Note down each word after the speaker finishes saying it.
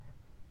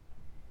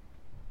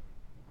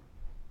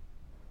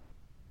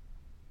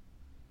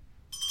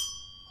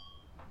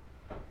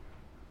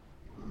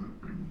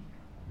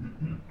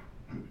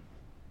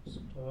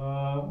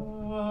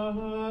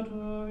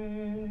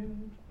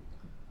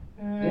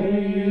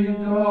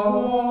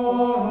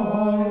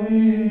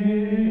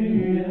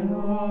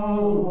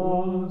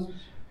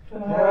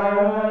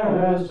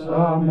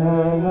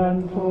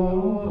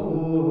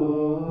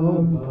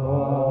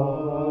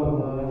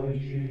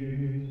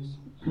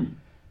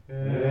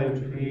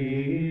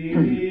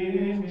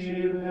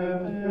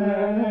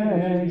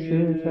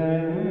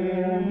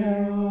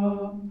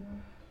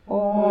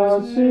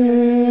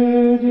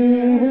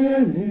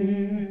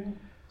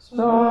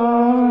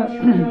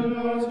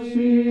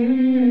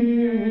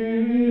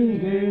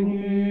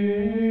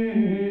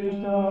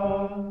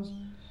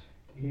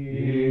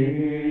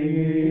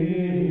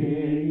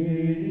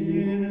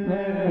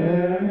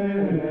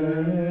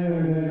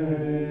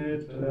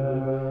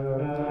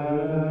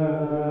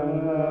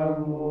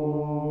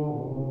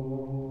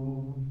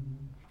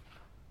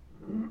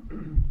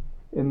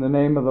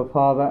name of the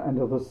Father, and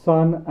of the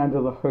Son, and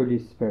of the Holy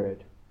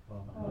Spirit.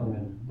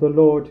 Amen. The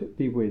Lord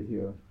be with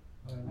you.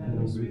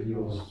 And with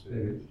your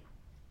spirit.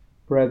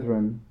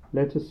 Brethren,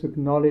 let us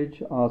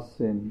acknowledge our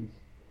sins,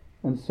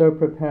 and so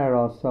prepare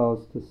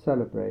ourselves to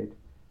celebrate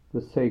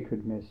the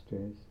sacred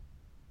mysteries.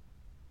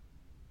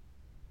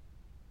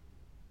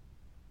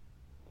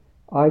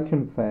 I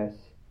confess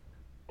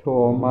to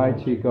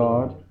Almighty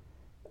God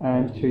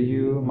and to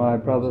you, my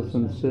brothers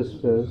and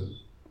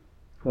sisters,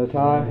 that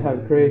I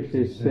have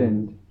greatly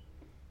sinned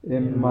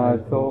in my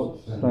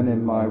thoughts and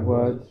in my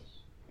words,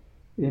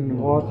 in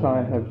what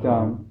I have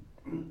done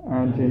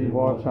and in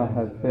what I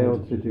have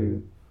failed to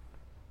do,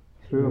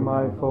 through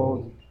my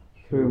fault,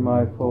 through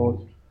my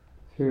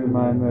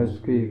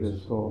most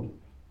grievous fault.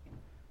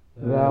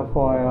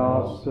 Therefore I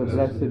ask the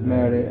Blessed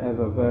Mary,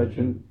 ever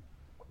Virgin,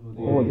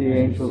 all the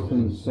angels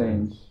and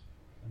saints,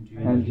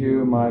 and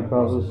you, my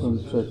brothers and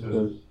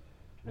sisters,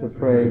 to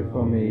pray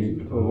for me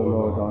to the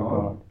Lord our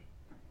God.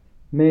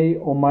 May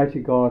Almighty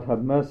God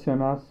have mercy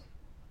on us,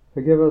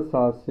 forgive us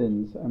our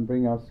sins, and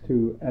bring us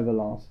to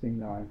everlasting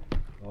life.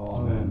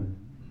 Amen.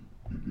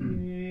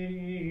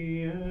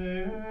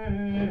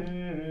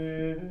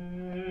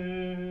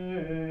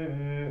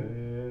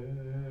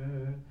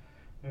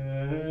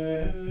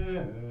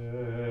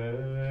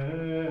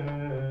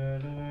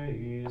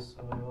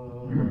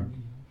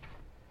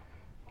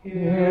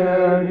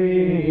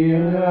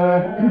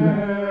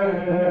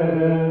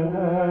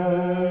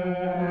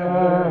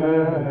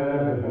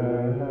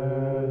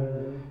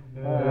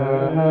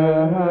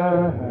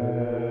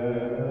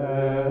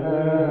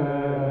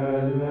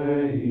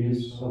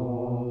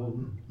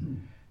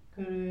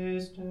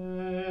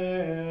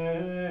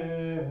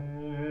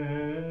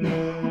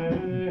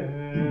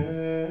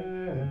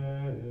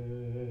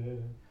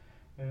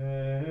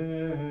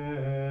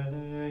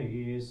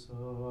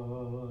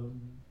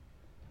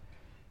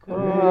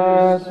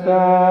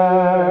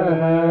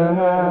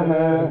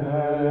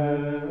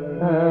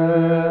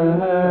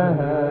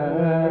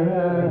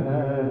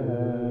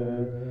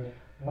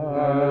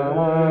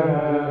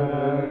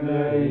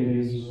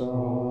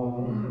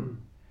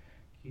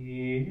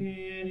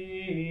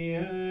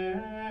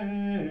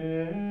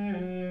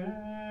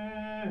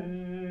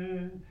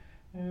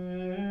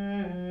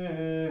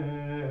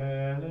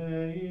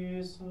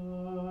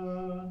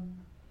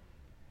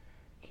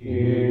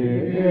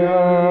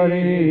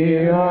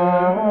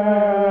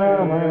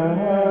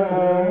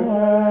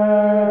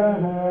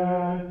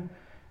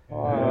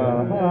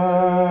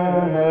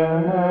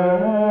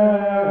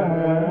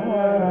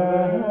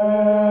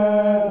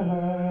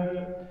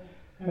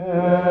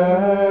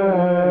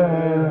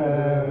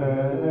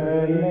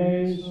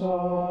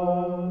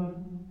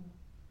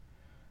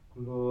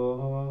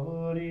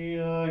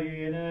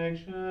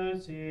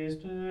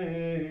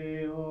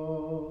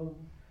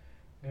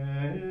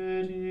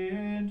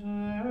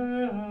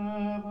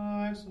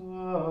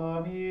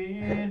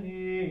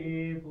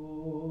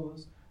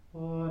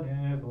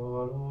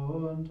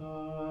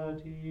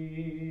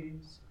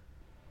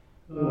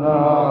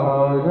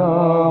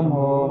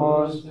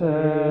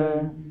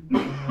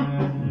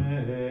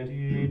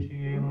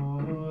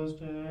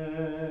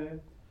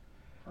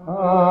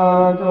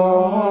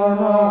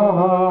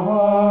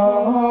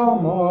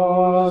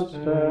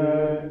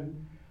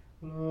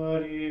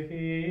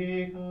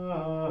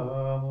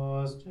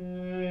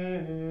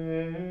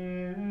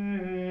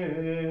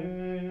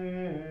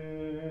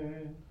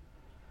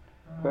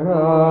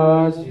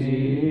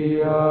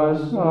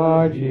 Gratias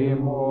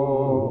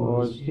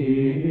agimus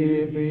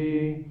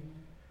tibi,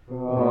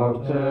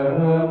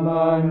 propter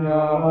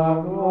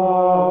magna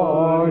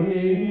gloriam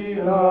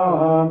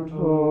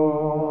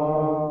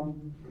tuam.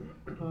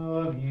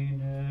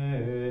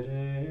 Domine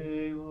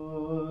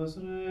Deus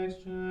Rex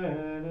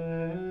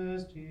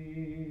Celestis,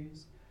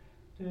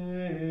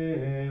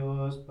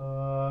 Deus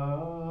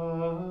Pater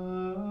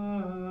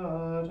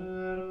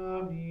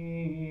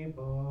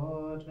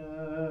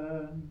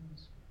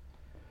omnipotens,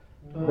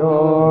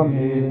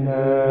 Domine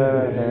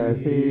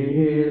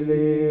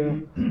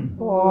Filii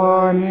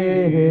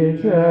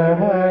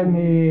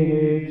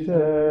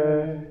unigenite,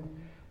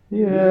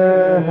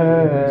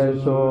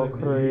 Iesu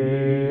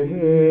Christe,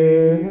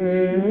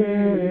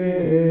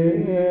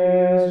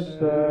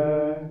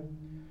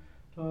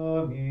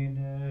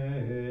 Domine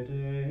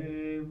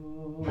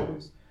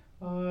Deus,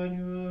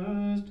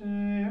 Agnus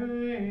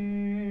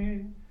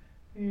Dei,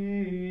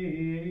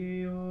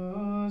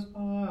 Filius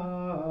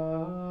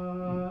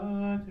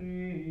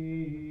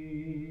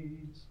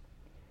Patris,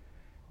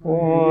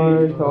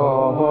 Ut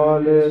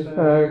tollis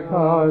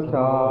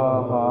peccata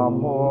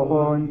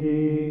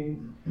mundi,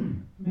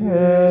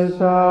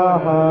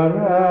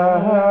 miserere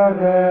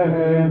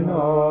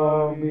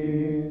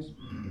nobis.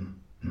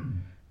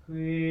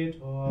 qui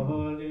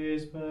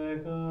tollis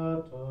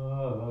peccata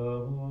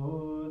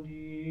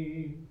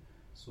mundi,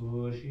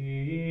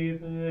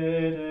 suscipe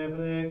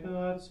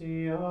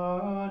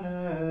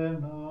deprecationem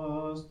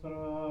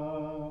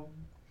nostram.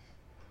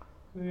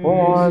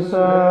 Posedes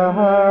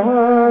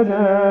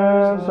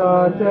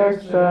ad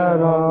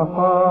dextera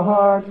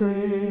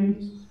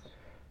Patris,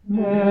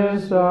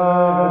 miserere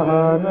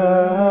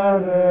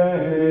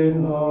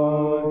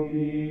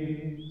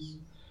nobis.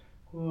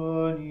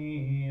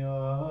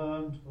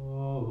 Quoniam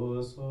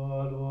tu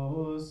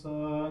solus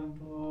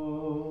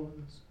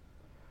sanctus,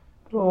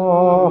 Tu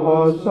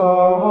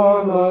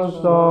solus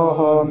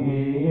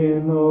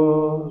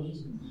Dominus,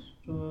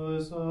 tu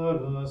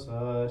solus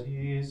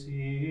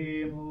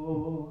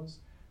Altissimus,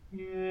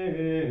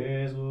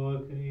 Iesu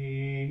Christe.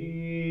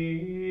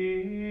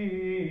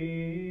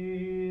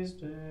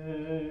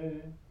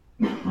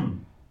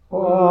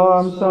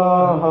 Om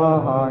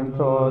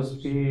Sancto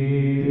Spiritu,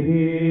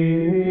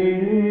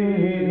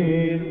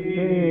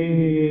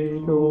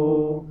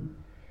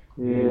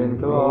 in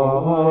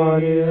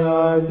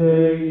gloria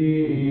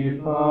Dei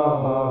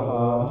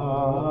Patris.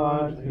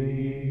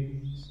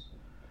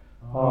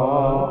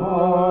 Amen.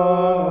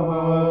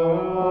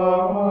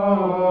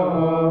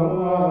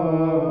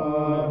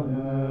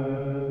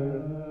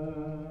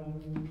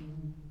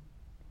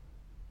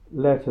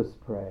 Let us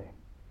pray.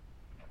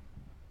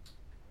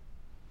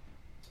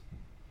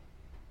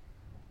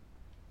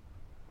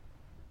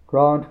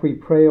 Grant, we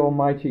pray,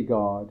 Almighty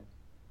God,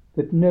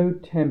 that no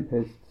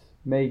tempests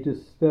may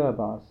disturb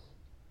us,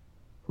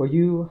 for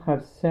you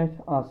have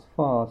set us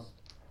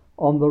fast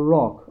on the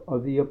rock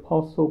of the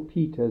Apostle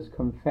Peter's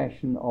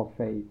confession of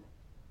faith.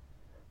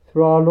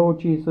 Through our Lord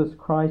Jesus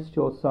Christ,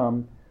 your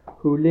Son,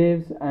 who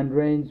lives and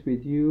reigns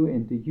with you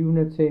in the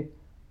unity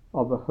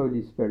of the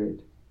Holy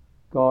Spirit,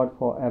 God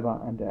for ever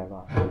and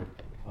ever.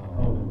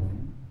 Amen.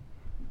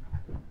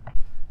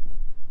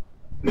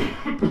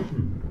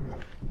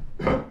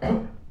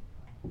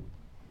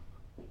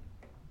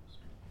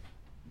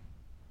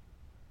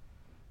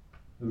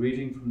 A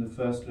reading from the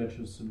first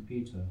letter of St.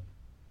 Peter.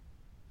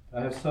 I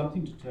have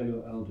something to tell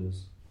your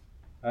elders.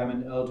 I am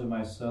an elder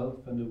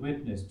myself and a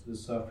witness to the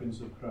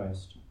sufferings of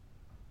Christ,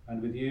 and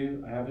with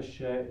you I have a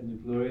share in the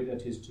glory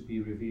that is to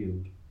be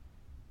revealed.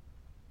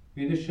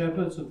 Be the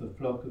shepherds of the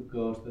flock of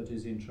God that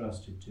is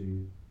entrusted to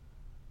you.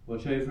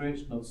 Watch over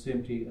it not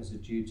simply as a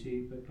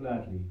duty, but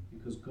gladly,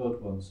 because God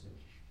wants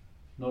it,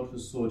 not for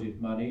sordid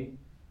money,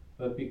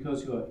 but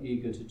because you are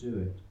eager to do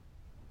it.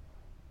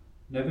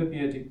 Never be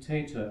a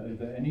dictator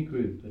over any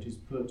group that is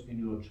put in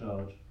your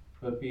charge,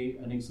 but be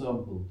an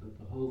example that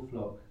the whole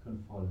flock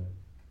can follow.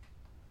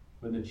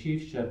 When the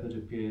chief shepherd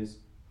appears,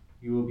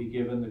 you will be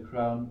given the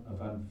crown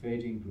of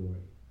unfading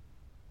glory.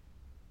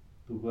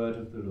 The word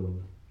of the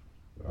Lord.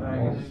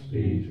 Thanks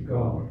be to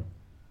God.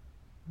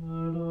 The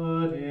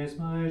Lord is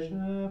my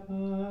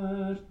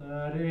shepherd,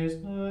 there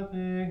is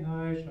nothing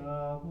I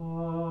shall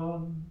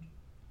want.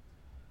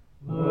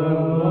 The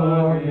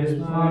Lord is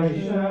my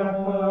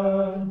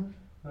shepherd,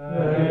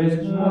 there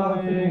is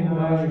nothing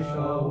I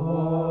shall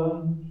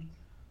want.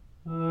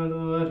 The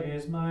Lord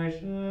is my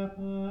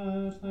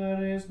shepherd,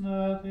 there is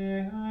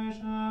nothing I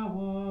shall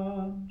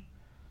want.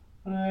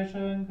 Fresh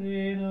and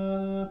green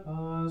are the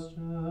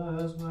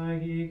pastures where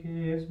he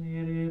gives me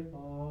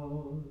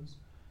repose.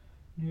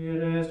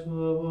 Nearest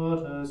to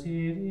waters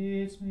he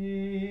leads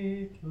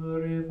me, to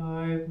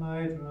revive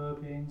my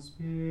drooping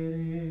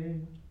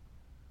spirit.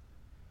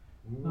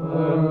 The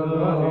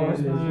Lord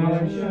is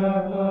my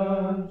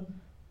shepherd,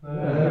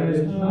 there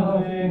is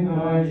nothing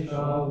I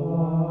shall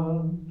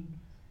want.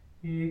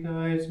 He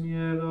guides me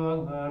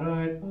along the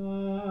right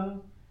path,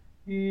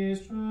 he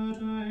is true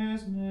to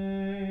his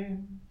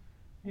name.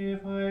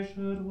 If I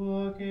should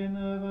walk in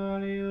the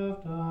valley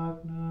of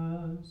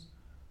darkness,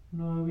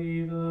 no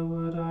evil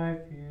would I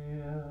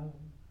fear.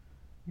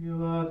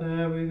 You are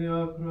there with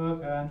your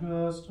crook and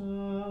your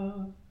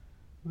staff,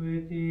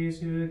 with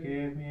these you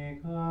give me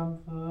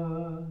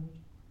comfort.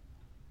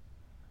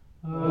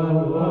 The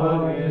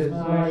Lord is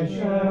my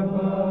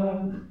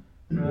shepherd,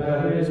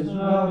 there is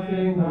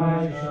nothing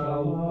I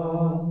shall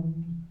want.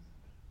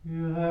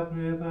 You have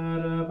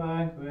prepared a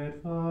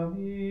banquet for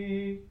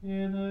me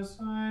in the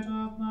sight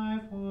of my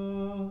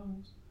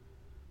foes.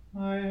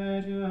 My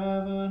head you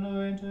have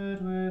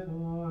anointed with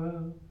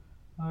oil,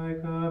 my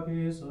cup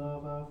is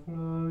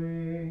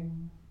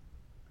overflowing.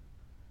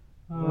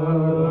 The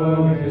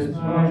Lord is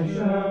my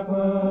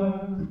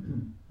shepherd,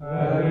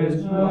 there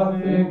is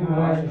nothing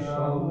I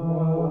shall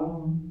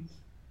want.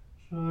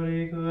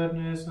 Surely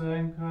goodness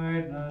and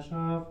kindness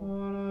shall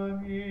follow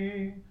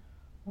me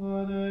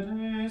all the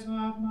days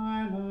of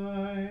my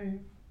life.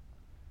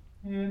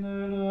 In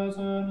the Lord's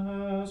own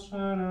house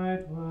shall I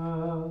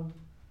dwell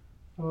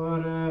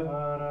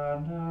forever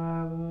and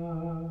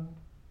ever.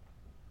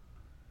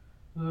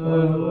 The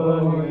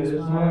Lord is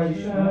my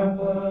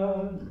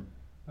shepherd,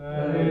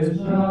 there is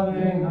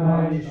nothing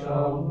I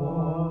shall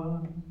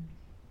want.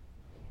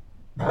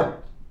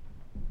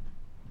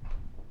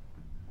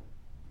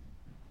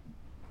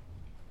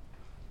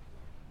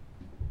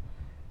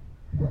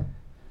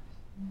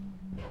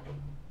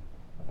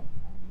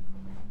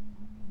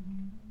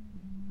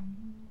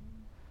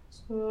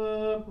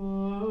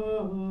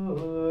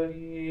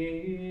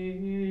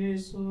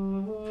 Scopolis suis,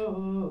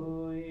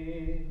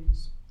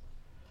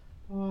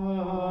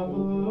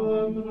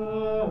 abum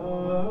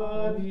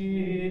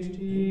bravit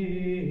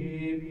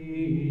tibi,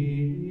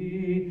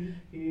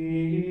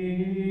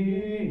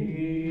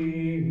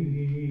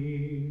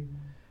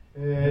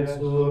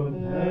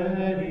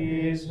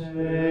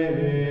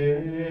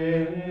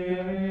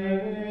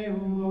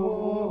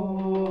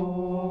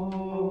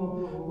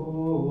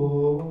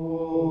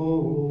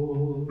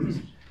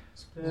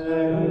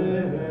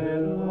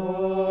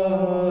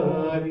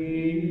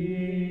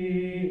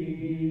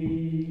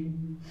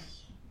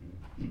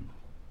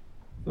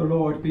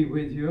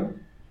 with you.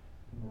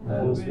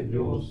 And with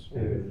your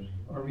spirit.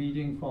 A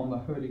reading from the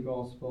Holy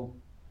Gospel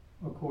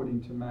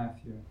according to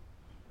Matthew.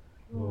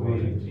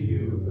 Glory to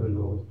you, O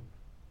Lord.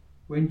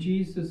 When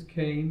Jesus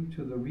came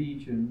to the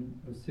region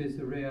of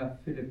Caesarea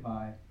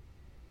Philippi,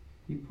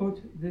 he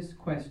put this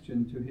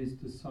question to his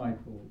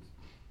disciples: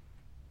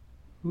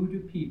 Who do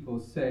people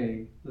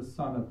say the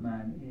Son of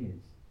Man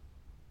is?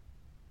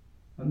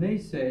 And they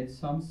said,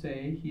 Some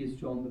say he is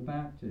John the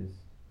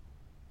Baptist,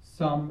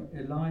 some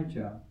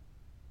Elijah,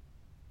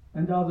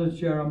 and others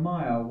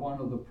Jeremiah, one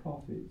of the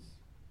prophets.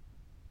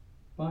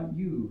 But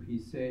you, he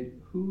said,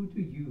 who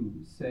do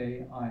you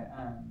say I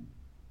am?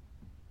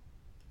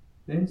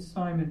 Then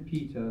Simon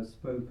Peter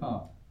spoke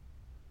up.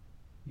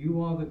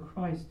 You are the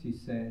Christ, he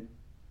said,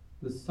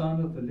 the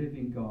Son of the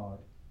living God.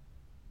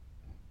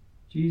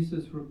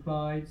 Jesus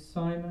replied,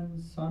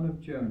 Simon, son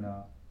of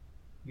Jonah,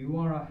 you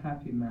are a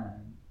happy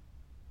man,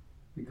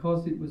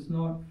 because it was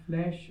not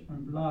flesh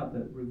and blood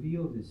that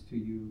revealed this to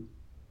you,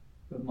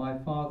 but my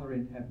Father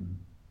in heaven.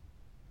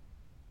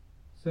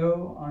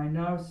 So I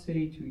now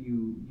say to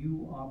you,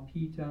 you are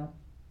Peter,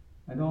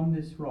 and on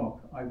this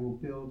rock I will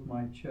build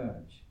my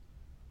church,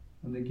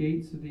 and the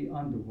gates of the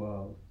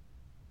underworld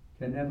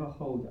can never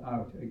hold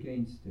out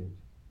against it.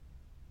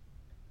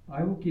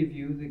 I will give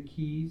you the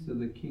keys of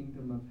the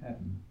kingdom of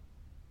heaven.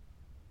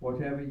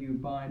 Whatever you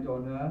bind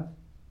on earth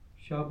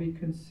shall be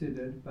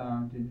considered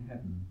bound in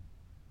heaven.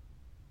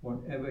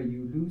 Whatever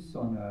you loose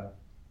on earth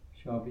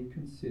shall be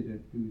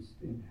considered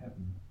loosed in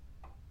heaven.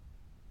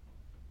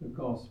 The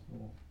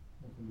Gospel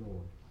of the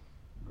Lord.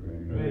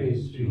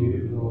 Praise to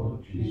you,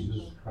 Lord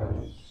Jesus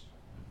Christ.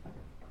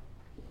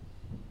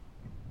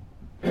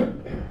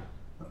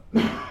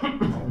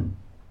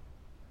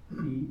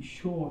 The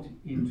short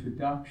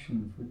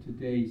introduction for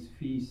today's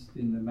feast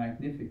in the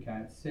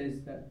Magnificat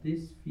says that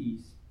this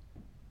feast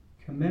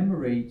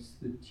commemorates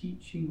the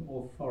teaching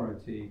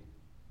authority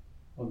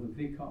of the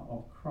Vicar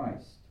of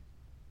Christ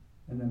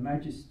and the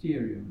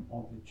magisterium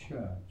of the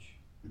Church.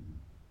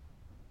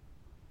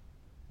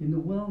 In the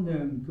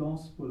well-known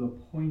Gospel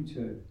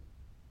appointed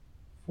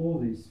for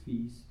this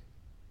feast,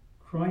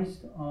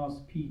 Christ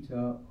asked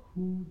Peter,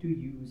 Who do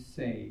you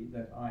say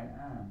that I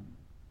am?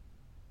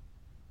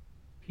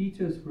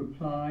 Peter's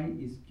reply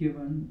is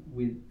given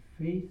with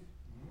faith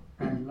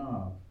and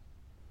love.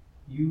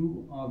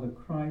 You are the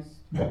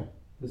Christ,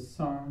 the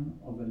Son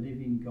of the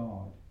living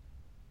God.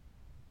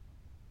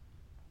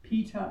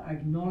 Peter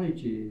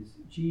acknowledges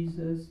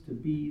Jesus to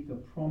be the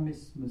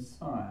promised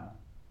Messiah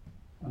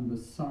and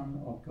the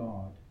Son of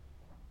God.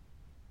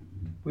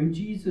 When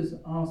Jesus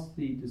asked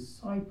the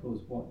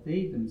disciples what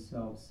they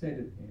themselves said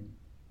of him,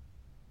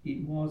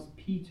 it was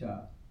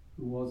Peter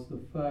who was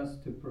the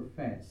first to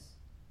profess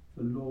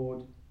the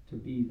Lord to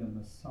be the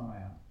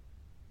Messiah.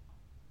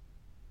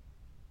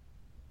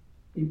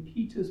 In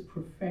Peter's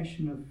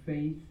profession of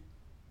faith,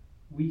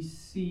 we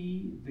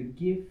see the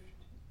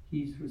gift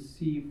he's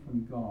received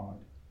from God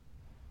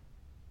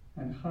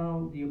and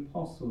how the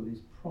apostle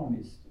is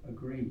promised a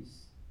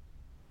grace.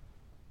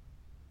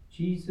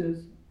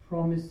 Jesus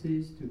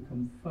promises to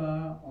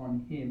confer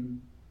on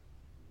him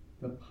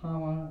the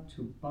power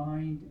to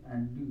bind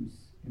and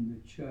loose in the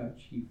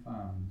church he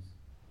founds.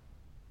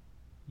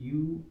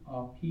 You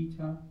are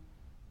Peter,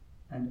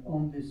 and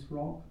on this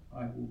rock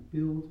I will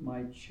build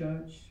my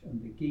church,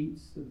 and the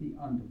gates of the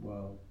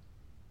underworld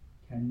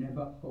can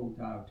never hold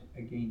out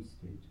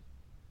against it.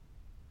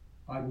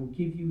 I will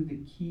give you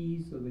the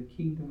keys of the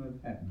kingdom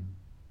of heaven.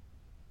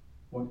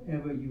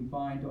 Whatever you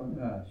bind on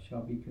earth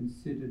shall be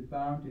considered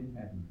bound in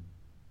heaven.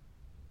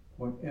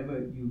 Whatever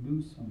you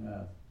loose on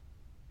earth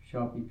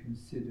shall be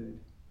considered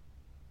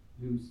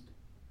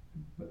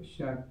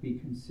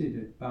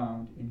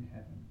bound in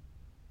heaven.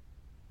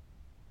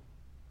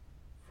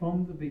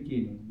 From the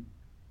beginning,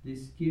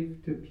 this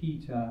gift to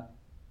Peter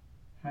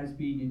has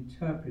been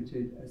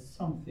interpreted as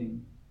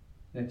something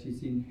that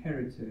is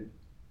inherited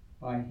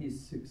by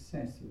his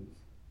successors,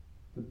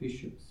 the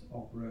bishops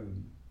of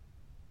Rome.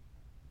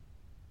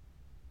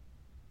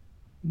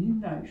 And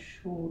in that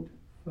short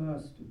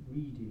first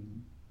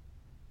reading,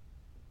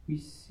 we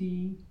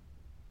see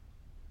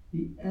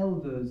the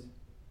elders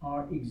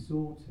are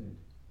exhorted,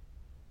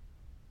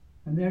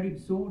 and they're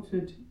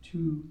exhorted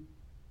to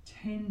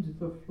tend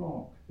the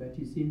flock that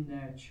is in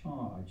their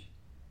charge.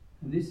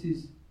 And this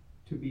is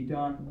to be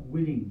done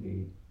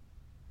willingly,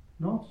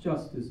 not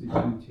just as a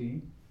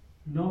duty,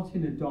 not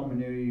in a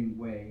domineering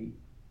way,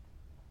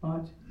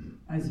 but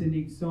as an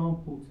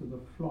example to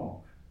the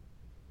flock.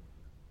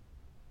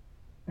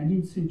 And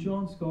in St.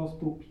 John's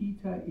Gospel,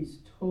 Peter is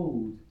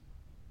told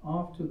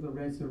after the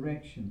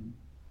resurrection,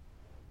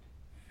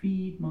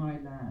 feed my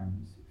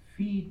lambs,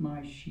 feed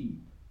my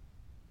sheep.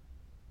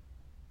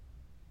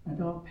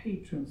 And our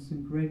patron,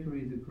 St.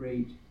 Gregory the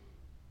Great,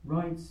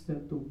 writes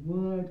that the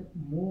word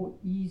more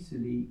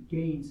easily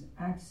gains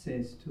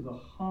access to the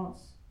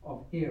hearts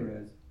of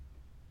hearers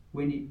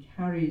when it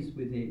carries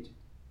with it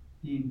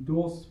the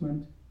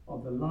endorsement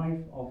of the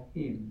life of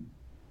him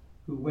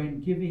who, when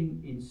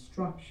giving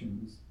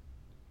instructions,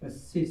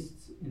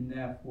 assists in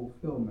their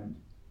fulfillment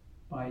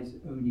by his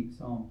own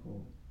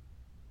example.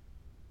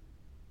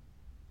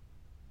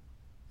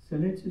 So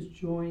let us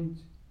join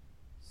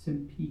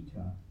St.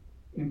 Peter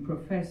in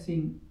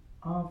professing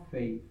our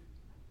faith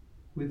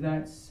with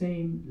that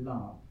same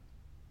love.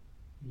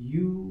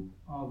 You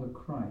are the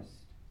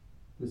Christ,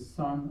 the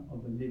Son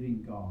of the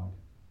living God.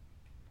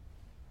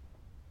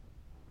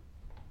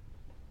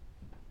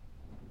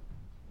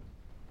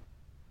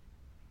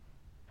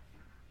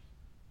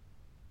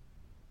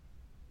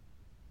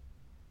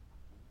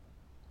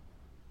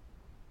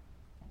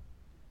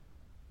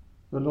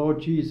 The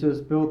Lord Jesus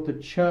built the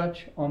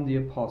church on the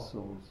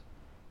apostles.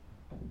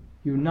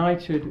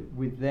 United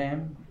with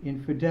them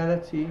in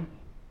fidelity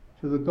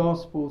to the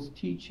gospel's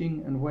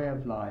teaching and way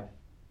of life,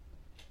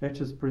 let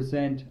us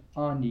present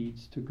our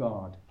needs to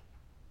God.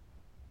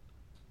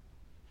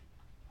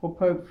 For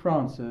Pope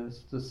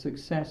Francis, the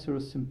successor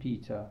of St.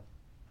 Peter,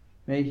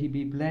 may he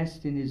be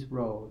blessed in his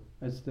role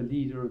as the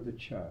leader of the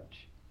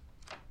church.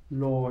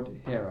 Lord,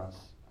 hear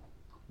us.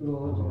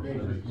 Lord,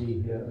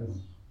 graciously hear us.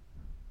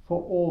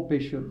 For all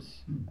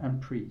bishops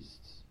and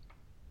priests,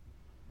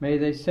 may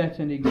they set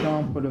an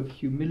example of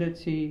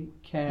humility,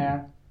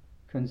 care,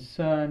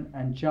 concern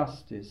and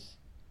justice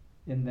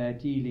in their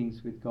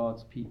dealings with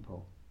God's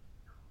people.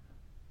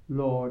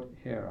 Lord,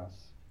 hear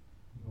us.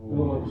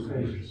 Lord,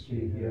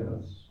 graciously hear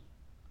us.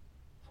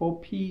 For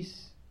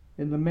peace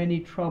in the many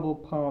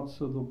troubled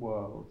parts of the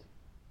world,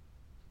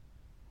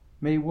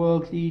 may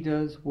world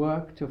leaders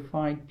work to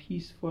find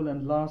peaceful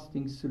and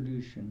lasting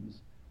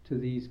solutions to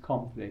these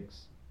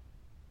conflicts.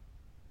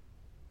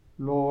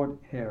 Lord,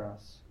 hear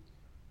us.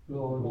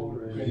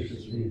 Lord,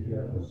 graciously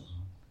hear us.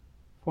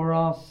 For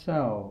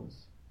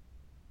ourselves,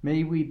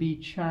 may we be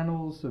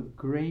channels of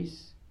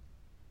grace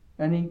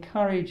and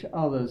encourage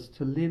others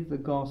to live the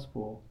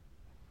gospel,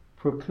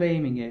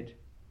 proclaiming it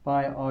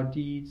by our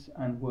deeds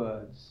and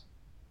words.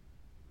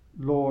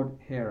 Lord,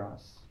 hear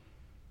us.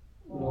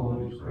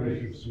 Lord,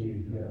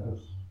 graciously hear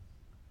us.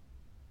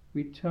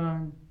 We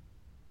turn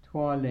to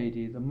Our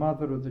Lady, the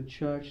Mother of the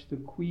Church, the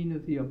Queen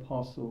of the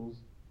Apostles,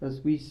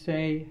 as we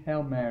say,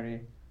 Hail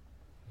Mary,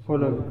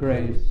 full of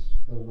grace,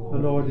 the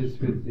Lord is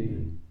with thee.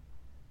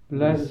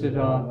 Blessed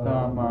art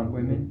thou among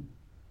women,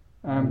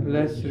 and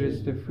blessed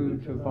is the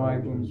fruit of thy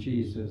womb,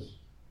 Jesus.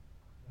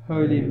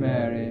 Holy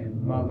Mary,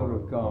 Mother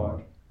of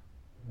God,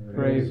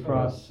 pray for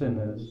us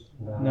sinners,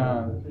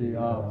 now and at the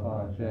hour of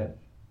our death.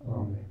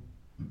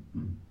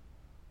 Amen.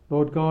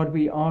 Lord God,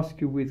 we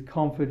ask you with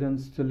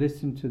confidence to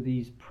listen to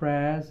these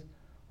prayers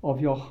of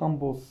your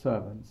humble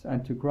servants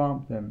and to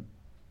grant them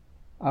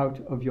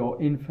out of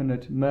your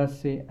infinite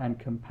mercy and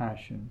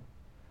compassion.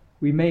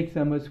 We make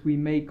them as we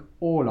make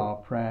all our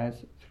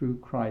prayers through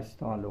Christ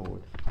our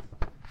Lord.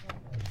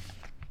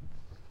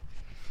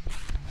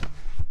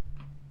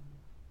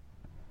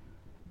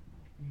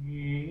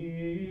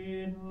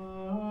 In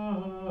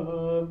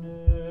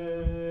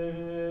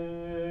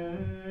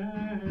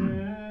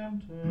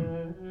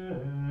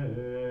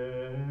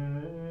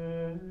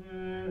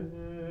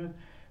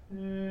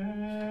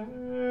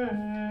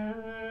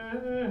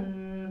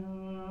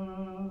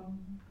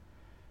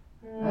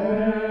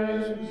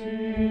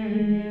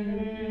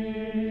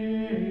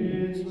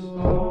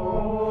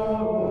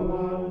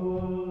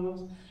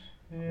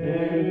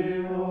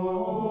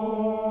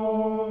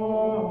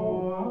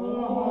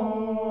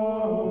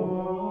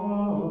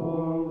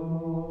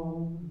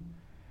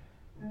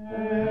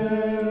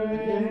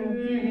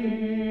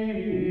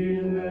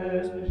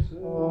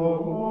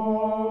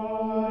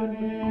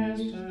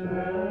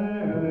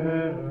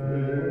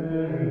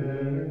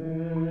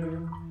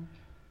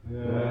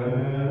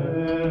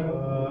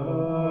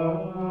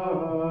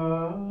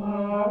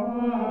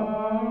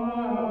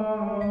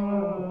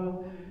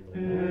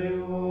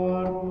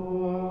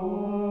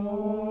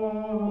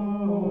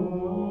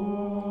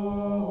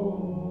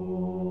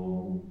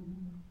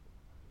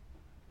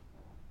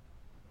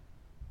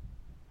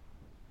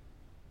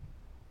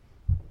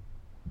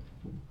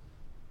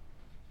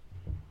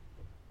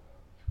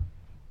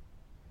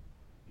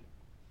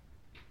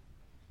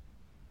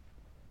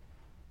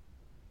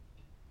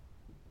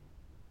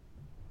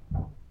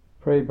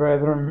Pray,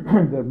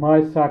 brethren, that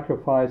my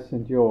sacrifice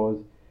and yours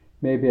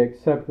may be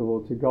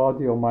acceptable to God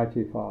the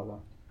Almighty Father.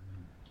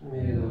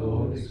 May the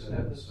Lord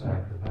accept the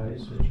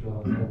sacrifice at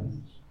your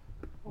hands,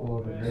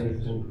 for the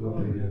praise and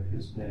glory of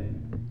his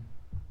name,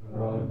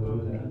 for our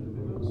good and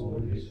the good of all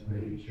his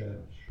holy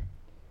church.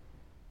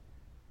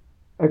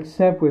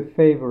 Accept with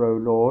favour, O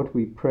Lord,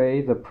 we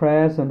pray, the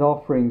prayers and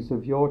offerings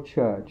of your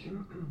church,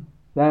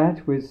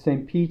 that with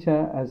St.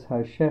 Peter as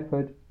her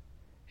shepherd,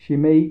 she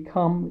may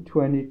come to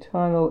an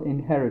eternal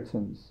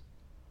inheritance,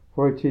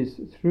 for it is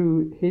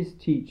through his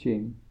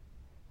teaching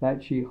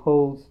that she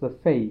holds the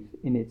faith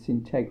in its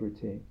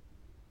integrity.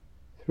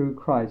 Through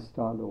Christ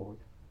our Lord.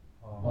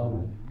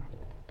 Amen.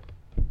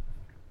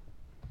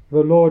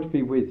 The Lord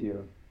be with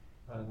you.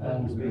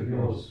 And with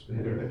your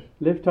spirit.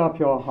 Lift up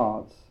your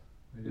hearts.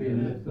 We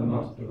lift them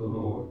up to the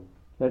Lord.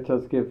 Let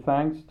us give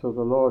thanks to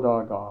the Lord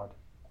our God.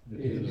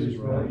 It is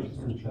right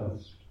and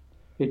just.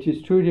 It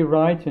is truly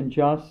right and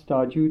just,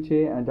 our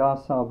duty and our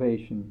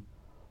salvation,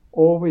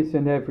 always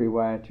and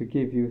everywhere to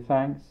give you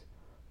thanks,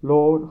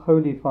 Lord,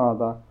 Holy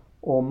Father,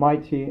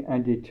 Almighty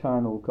and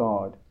eternal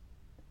God.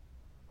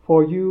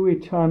 For you,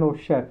 eternal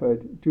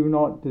Shepherd, do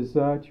not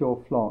desert your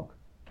flock,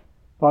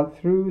 but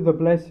through the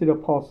blessed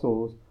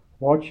apostles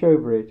watch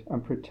over it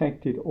and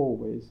protect it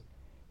always,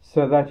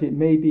 so that it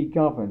may be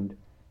governed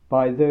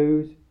by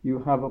those you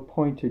have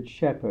appointed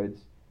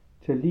shepherds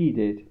to lead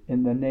it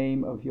in the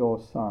name of your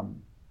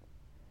Son.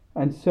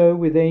 And so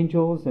with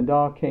angels and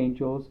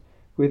archangels,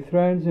 with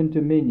thrones and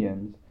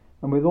dominions,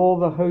 and with all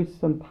the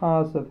hosts and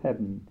powers of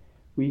heaven,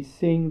 we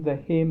sing the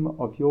hymn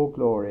of your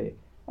glory,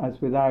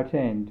 as without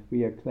end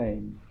we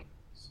acclaim.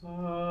 Sanctus,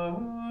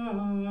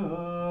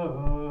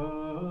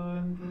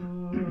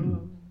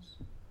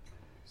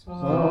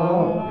 Sanctus,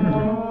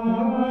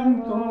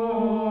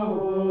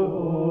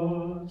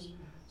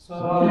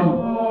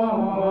 Sanctus,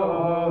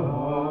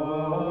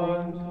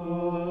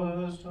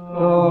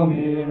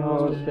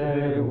 Dominus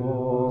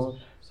Deus,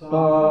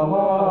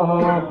 Sabaoth,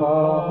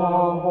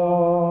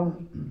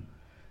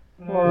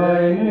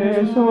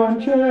 Regnis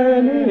in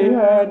celi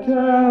et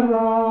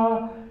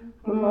terra,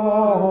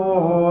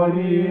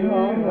 gloria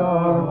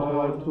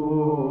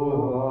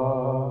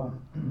tua.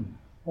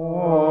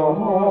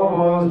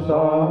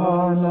 Hosanna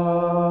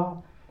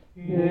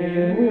in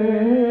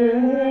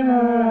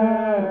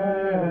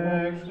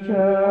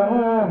excelsis.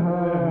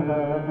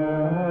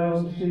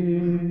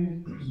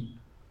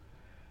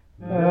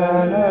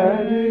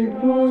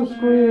 Benedictus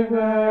qui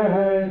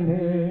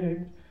venit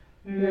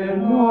in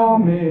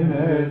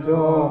nomine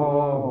Domini.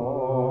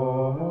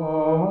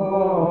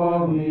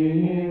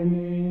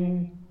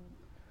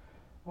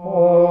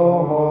 Hosanna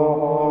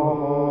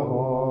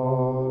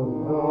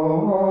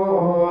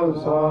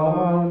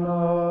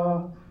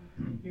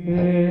in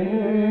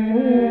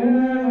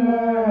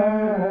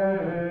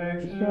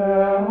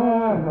excelsis.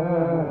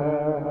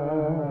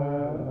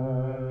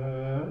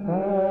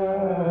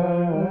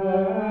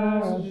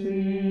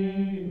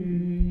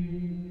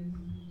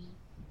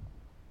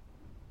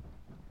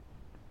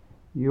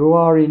 You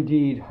are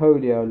indeed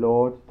holy, O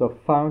Lord, the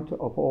fount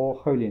of all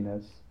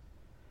holiness.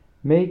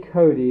 Make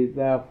holy,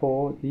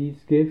 therefore,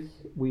 these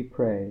gifts, we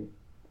pray,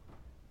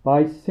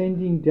 by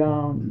sending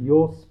down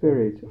your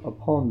Spirit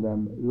upon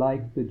them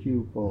like the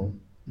dewfall,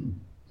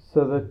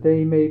 so that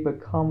they may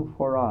become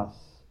for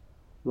us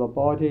the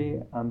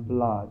body and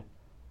blood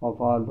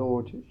of our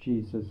Lord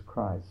Jesus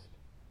Christ.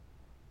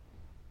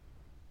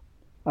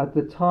 At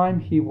the time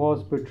he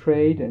was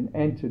betrayed and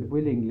entered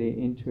willingly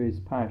into his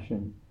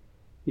passion,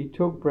 he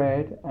took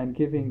bread and,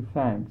 giving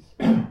thanks,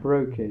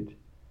 broke it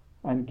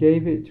and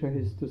gave it to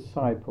his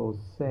disciples,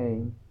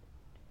 saying,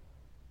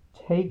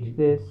 "Take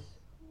this,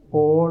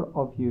 all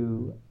of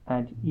you,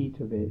 and eat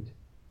of it,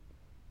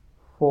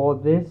 for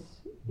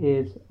this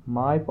is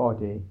my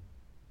body,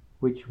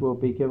 which will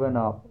be given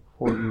up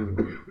for you."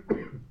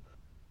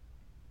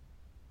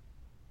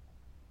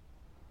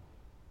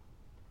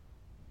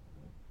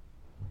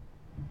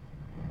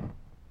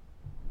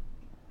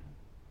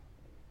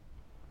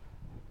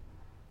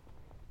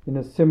 In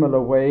a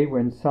similar way,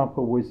 when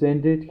supper was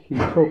ended, he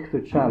took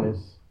the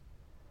chalice,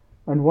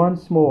 and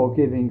once more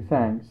giving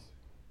thanks,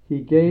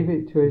 he gave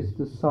it to his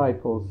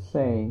disciples,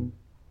 saying,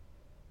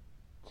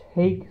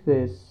 "Take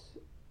this,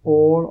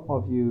 all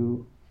of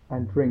you,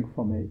 and drink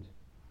from it,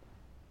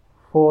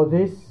 for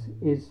this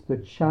is the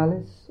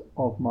chalice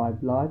of my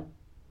blood,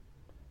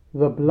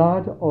 the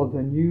blood of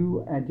the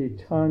new and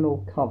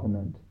eternal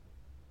covenant,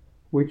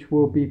 which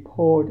will be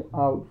poured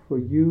out for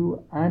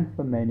you and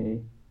for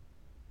many,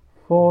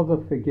 for the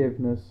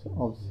forgiveness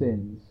of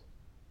sins.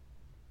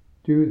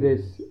 Do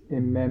this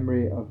in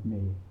memory of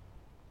me."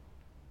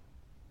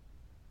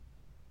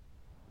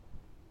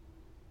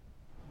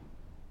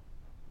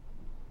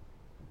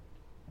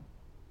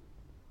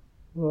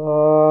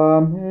 The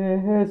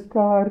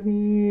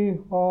mystery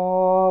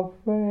of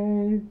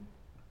faith.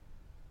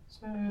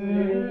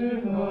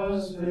 Save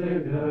us,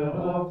 Saviour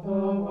of the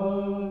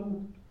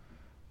world,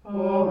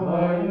 for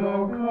by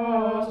your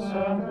cross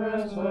and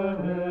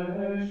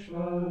resurrection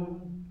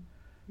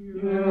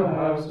you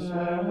have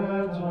set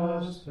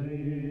us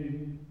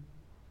free.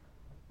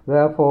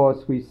 Therefore,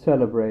 as we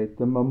celebrate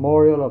the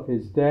memorial of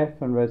his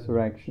death and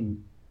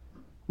resurrection,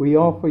 we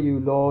offer you,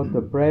 Lord,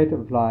 the bread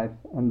of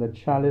life and the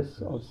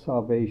chalice of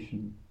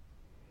salvation,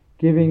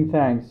 giving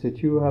thanks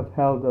that you have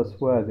held us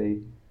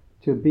worthy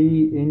to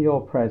be in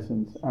your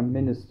presence and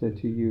minister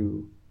to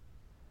you.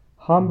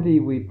 Humbly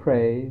we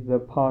pray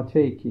that,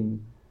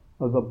 partaking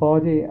of the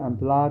body and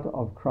blood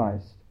of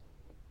Christ,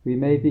 we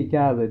may be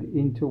gathered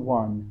into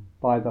one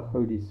by the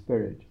Holy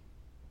Spirit.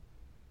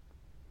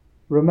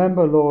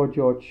 Remember, Lord,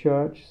 your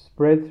church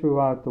spread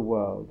throughout the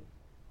world,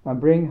 and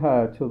bring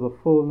her to the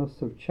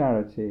fullness of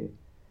charity,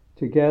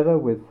 together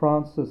with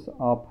Francis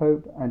our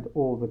Pope and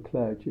all the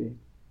clergy.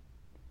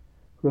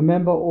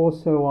 Remember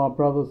also our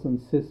brothers and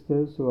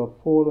sisters who have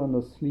fallen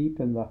asleep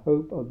in the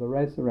hope of the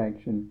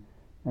resurrection,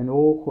 and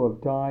all who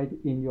have died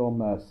in your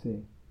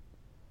mercy.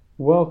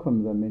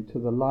 Welcome them into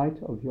the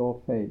light of your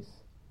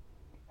face.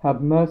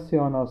 Have mercy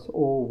on us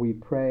all, we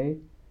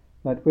pray,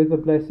 that with the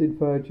Blessed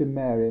Virgin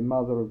Mary,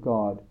 Mother of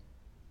God,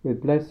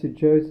 with blessed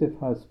Joseph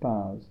her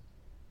spouse,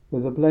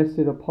 with the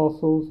blessed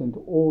apostles and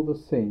all the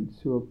saints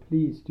who have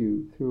pleased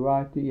you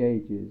throughout the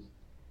ages,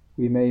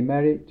 we may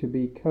merit to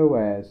be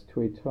co-heirs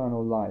to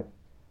eternal life,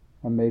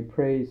 and may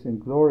praise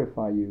and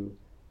glorify you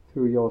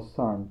through your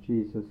Son,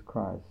 Jesus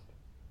Christ.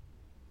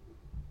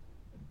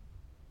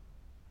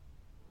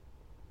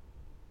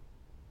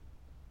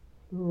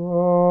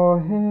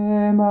 Through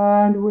him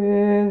and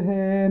with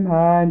him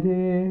and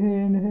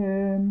in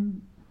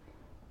him,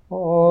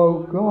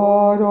 O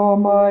God,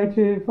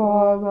 Almighty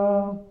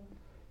Father,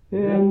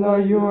 in the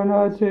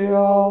unity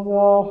of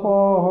the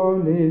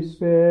Holy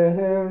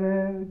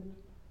Spirit,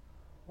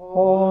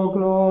 all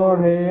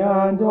glory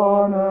and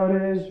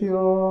honor is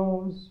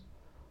yours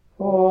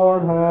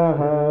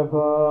forever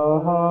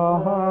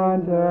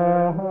and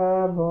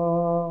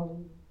ever.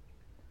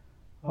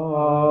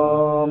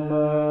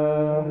 Amen.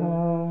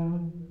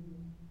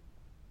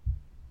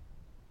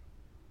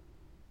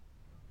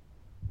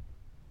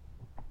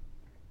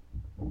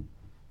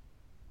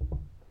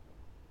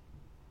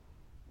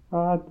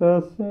 At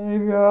the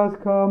Saviour's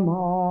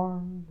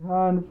command,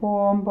 and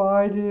formed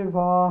by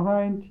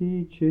divine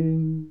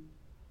teaching,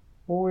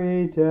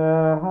 we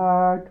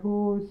dare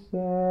to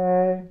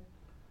say,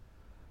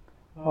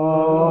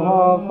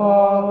 Our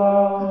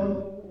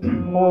Father,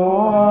 who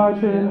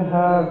art in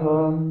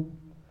heaven,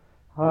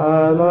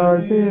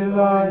 hallowed be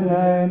thy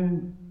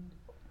name.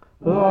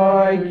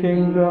 Thy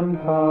kingdom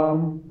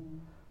come,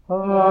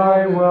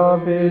 thy will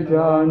be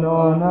done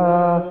on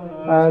earth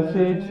as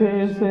it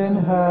is in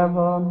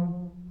heaven.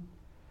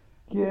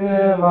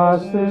 Give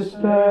us this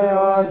day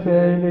our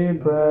daily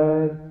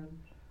bread,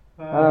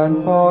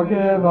 and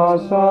forgive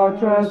us our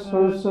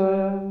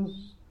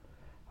trespasses,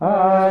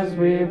 as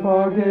we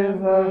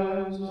forgive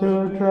those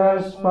who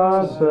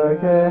trespass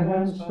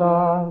against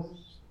us.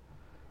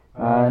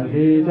 And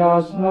lead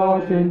us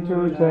not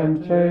into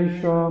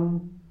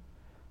temptation,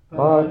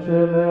 but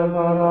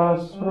deliver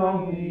us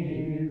from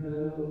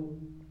evil.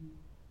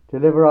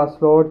 Deliver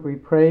us, Lord, we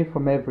pray,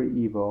 from every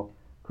evil.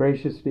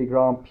 Graciously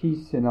grant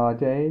peace in our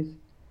days,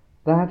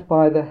 that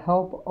by the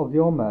help of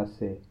your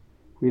mercy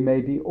we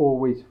may be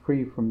always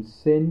free from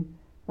sin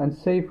and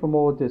safe from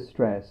all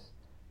distress,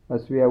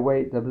 as we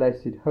await the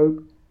blessed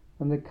hope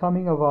and the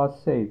coming of our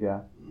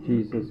Saviour,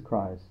 Jesus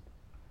Christ.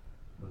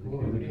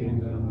 For the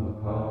kingdom, the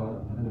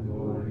power, and the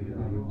glory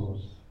are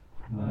yours,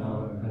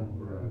 now and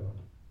forever.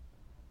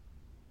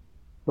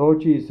 Lord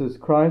Jesus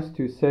Christ,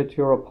 who said to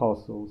your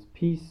apostles,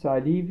 Peace I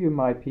leave you,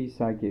 my peace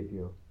I give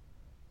you,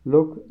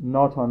 look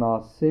not on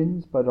our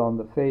sins, but on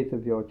the faith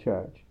of your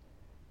church,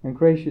 and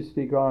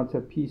graciously grant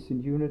her peace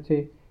and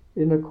unity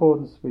in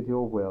accordance with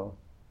your will,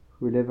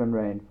 who live and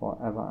reign for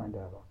ever and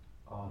ever.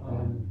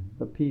 Amen.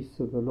 The peace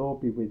of the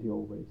Lord be with you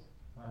always.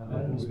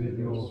 And with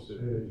your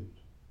spirit.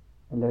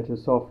 And let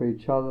us offer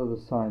each other the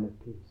sign of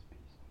peace.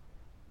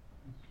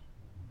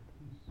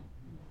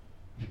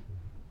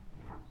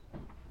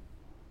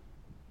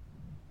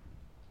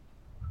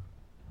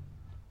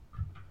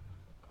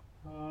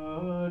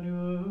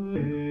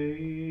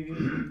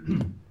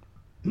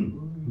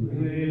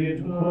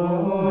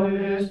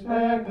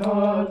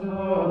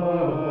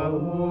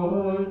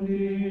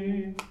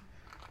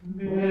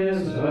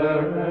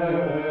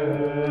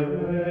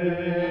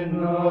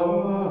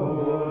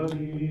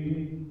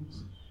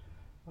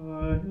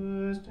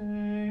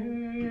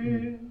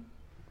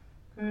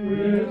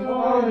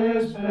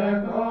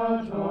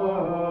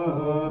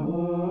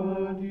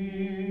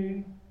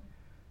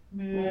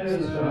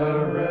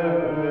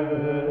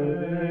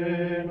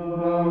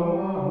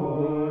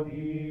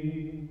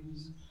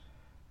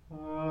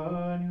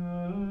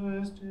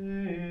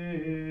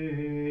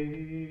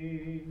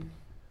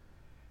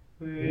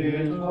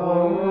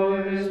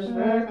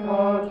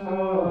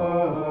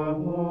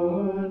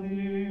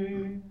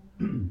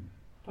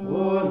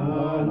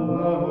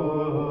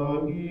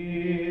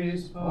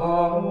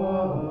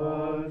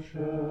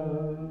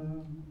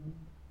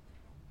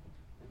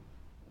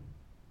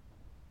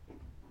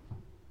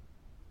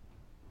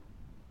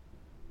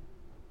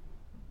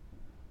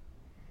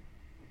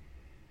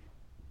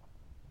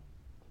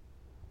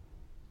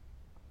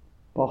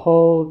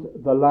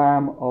 Behold the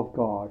Lamb of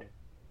God.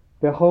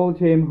 Behold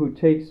him who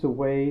takes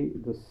away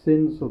the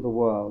sins of the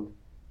world.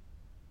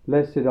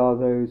 Blessed are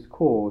those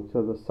called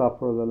to the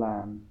supper of the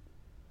Lamb.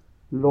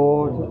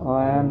 Lord,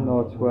 I am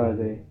not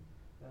worthy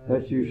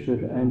that you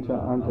should enter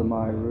under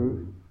my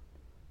roof,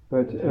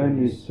 but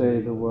only say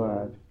the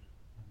word,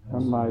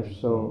 and my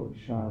soul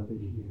shall be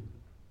healed.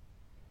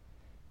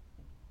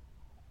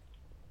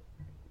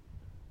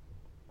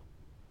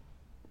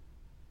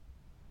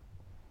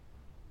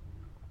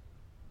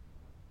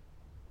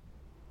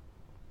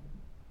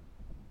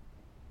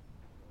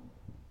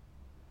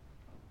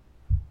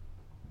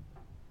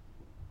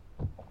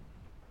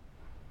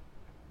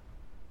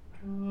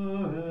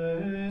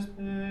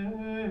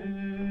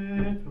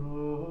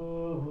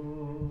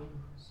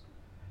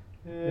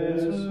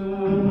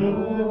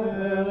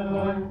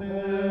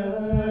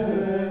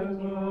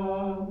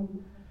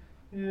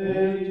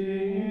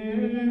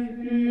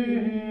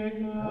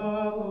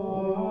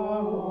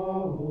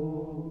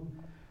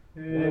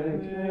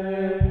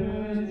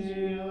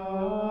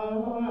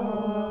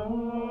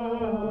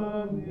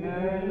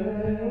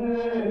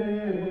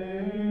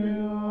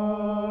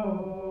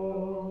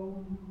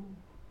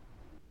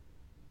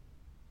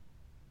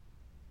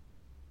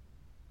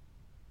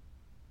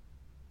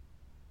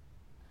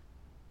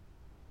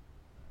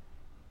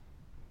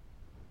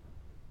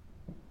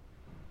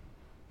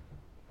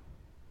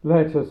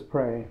 Let us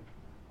pray.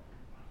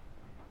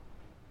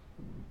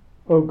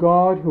 O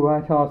God, who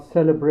at our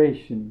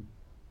celebration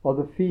of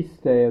the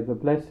feast day of the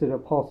blessed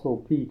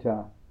Apostle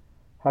Peter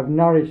have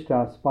nourished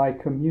us by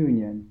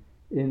communion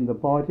in the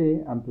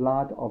body and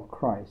blood of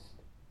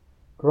Christ,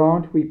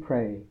 grant, we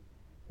pray,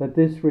 that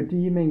this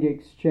redeeming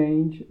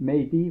exchange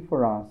may be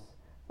for us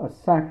a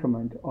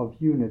sacrament of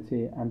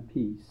unity and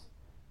peace,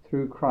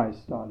 through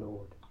Christ our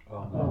Lord.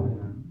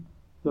 Amen.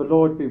 The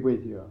Lord be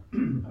with you.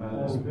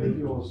 And with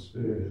your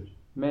spirit.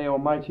 May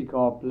Almighty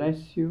God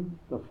bless you,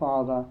 the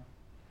Father,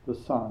 the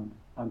Son,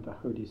 and the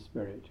Holy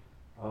Spirit.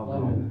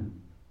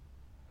 Amen.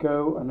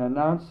 Go and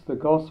announce the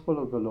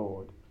gospel of the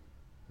Lord.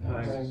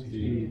 Thanks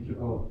be to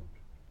God.